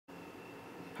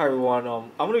Hi everyone.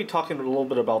 I'm going to be talking a little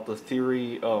bit about the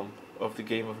theory of the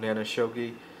game of Nana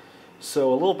Shogi.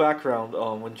 So a little background: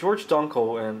 when Georg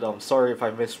Dunkel, and sorry if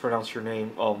I mispronounced your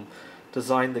name,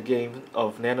 designed the game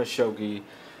of Nana Shogi,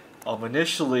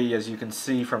 initially, as you can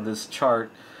see from this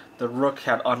chart, the rook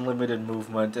had unlimited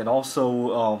movement, and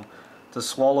also the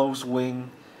swallow's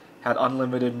wing had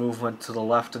unlimited movement to the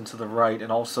left and to the right,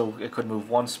 and also it could move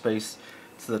one space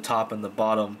to the top and the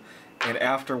bottom. And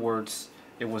afterwards,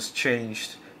 it was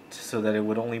changed so that it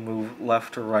would only move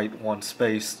left or right one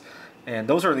space. And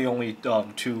those are the only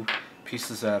two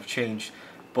pieces that have changed.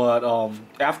 But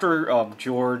after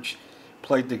George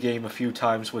played the game a few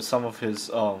times with some of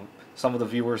the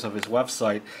viewers of his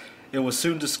website, it was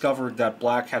soon discovered that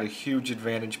Black had a huge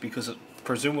advantage because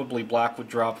presumably Black would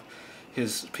drop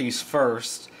his piece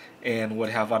first and would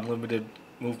have unlimited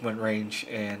movement range.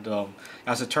 And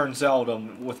as it turns out,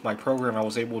 with my program, I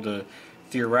was able to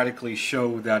theoretically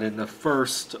show that in the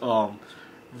first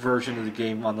version of the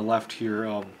game on the left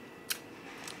here,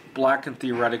 Black can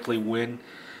theoretically win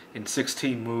in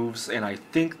 16 moves, and I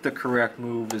think the correct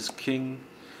move is King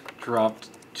dropped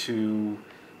to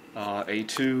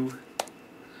A2.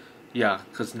 Yeah,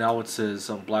 because now it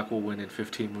says Black will win in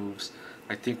 15 moves.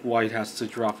 I think White has to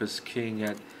drop his King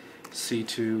at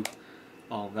C2.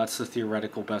 That's the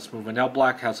theoretical best move. And now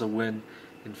Black has a win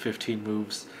in 15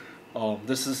 moves.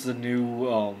 This is the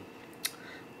new,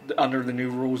 under the new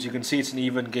rules, you can see it's an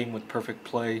even game with perfect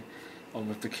play.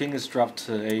 If the King is dropped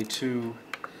to A2,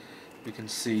 we can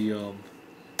see, oh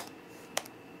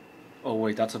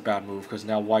wait, that's a bad move, because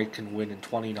now White can win in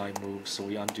 29 moves, so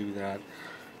we undo that.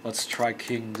 Let's try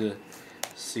King to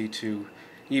C2,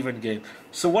 even game.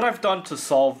 So what I've done to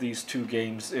solve these two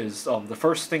games is, the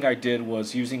first thing I did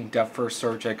was, using depth first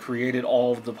search, I created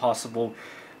all of the possible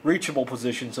reachable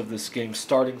positions of this game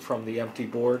starting from the empty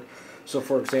board. So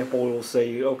for example, it will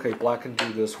say, okay, Black can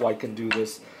do this, White can do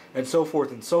this, and so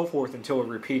forth until it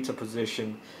repeats a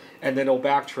position, and then it'll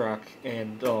backtrack.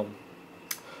 And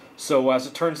so as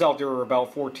it turns out, there are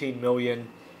about 14 million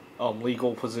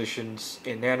legal positions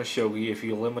in Nana Shogi if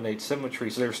you eliminate symmetry.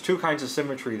 So there's two kinds of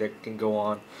symmetry that can go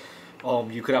on.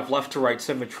 You could have left to right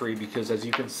symmetry, because as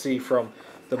you can see from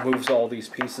the moves of all these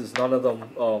pieces, none of them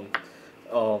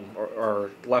are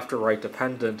left or right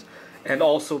dependent. And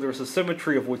also there's a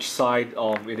symmetry of which side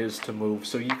it is to move.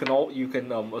 So you can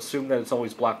assume that it's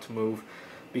always Black to move,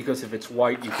 because if it's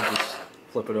White, you can just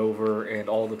flip it over and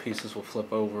all the pieces will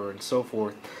flip over and so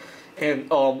forth. And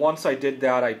once I did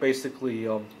that, I basically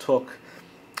took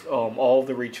all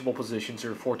the reachable positions,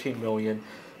 there are 14 million.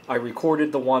 I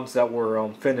recorded the ones that were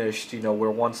finished,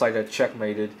 where one side had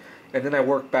checkmated, and then I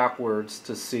worked backwards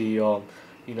to see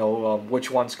which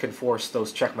ones can force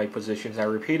those checkmate positions. I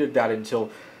repeated that until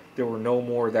there were no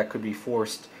more that could be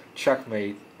forced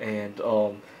checkmate, and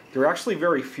there are actually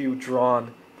very few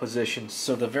drawn positions.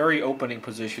 So the very opening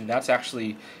position, that's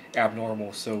actually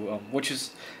abnormal. So which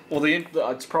is, well,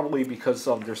 it's probably because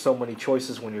there's so many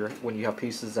choices when you have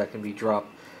pieces that can be dropped.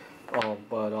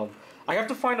 But I have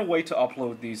to find a way to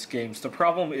upload these games. The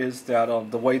problem is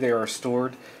that the way they are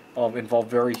stored involve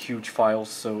very huge files.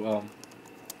 So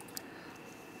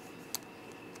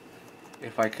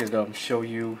if I could show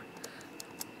you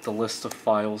the list of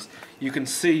files, you can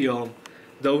see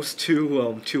those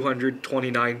two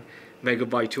 229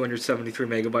 megabyte, 273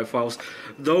 megabyte files.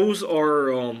 Those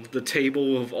are the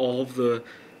table of all of the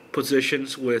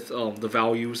positions with the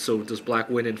values. So does Black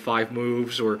win in 5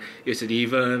 moves, or is it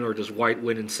even, or does White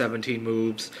win in 17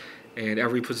 moves? And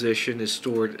every position is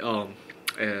stored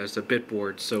as a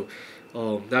bitboard. So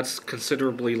that's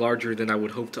considerably larger than I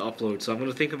would hope to upload. So I'm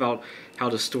going to think about how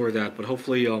to store that, but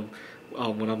hopefully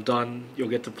when I'm done, you'll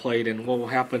get to play it. And what will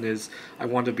happen is I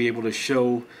want to be able to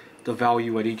show the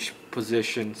value at each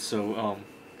position. So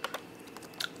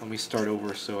let me start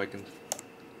over so I can.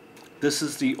 This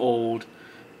is the old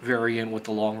variant with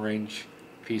the long range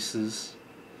pieces.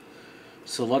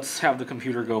 So let's have the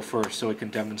computer go first so it can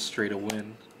demonstrate a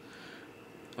win.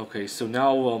 Okay, so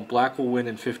now Black will win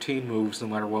in 15 moves no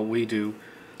matter what we do.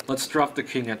 Let's drop the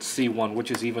King at C1, which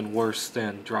is even worse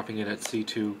than dropping it at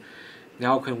C2.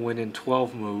 Now can win in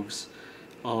 12 moves.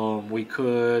 We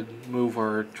could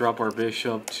drop our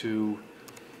bishop to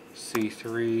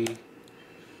C3.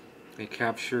 They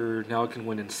capture. Now it can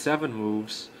win in 7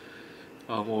 moves.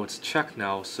 Well, it's check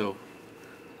now, so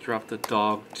drop the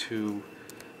dog to.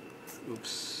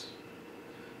 Oops.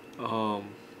 Let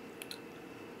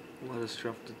us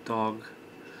drop the dog.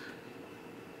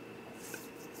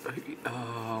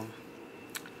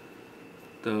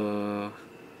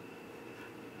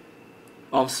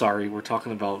 I'm sorry, we're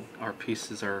talking about our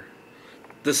pieces.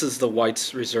 This is the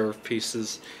White's reserve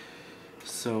pieces.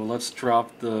 So let's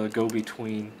drop the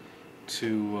go-between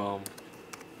to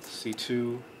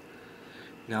c2.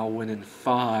 Now win in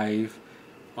 5.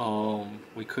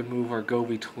 We could move our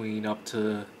go-between up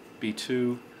to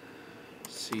b2.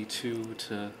 c2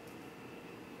 to...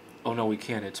 Oh no, we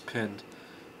can't, it's pinned.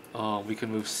 We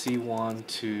can move c1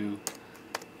 to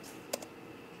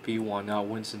b1. Now it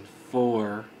wins in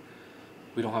 4.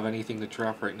 We don't have anything to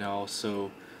drop right now,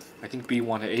 so I think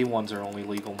b1 to a1's our only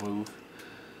legal move.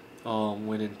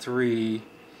 Win in 3.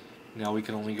 Now we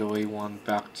can only go a1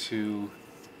 back to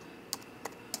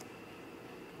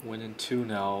win in 2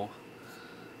 now.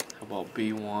 How about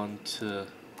b1 to...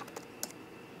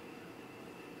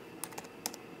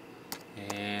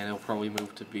 And it'll probably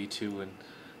move to b2, and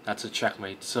that's a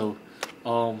checkmate. So,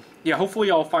 yeah,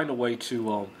 hopefully I'll find a way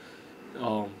to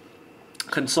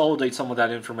consolidate some of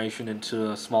that information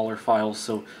into smaller files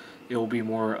so it will be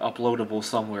more uploadable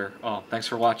somewhere. Thanks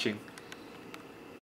for watching.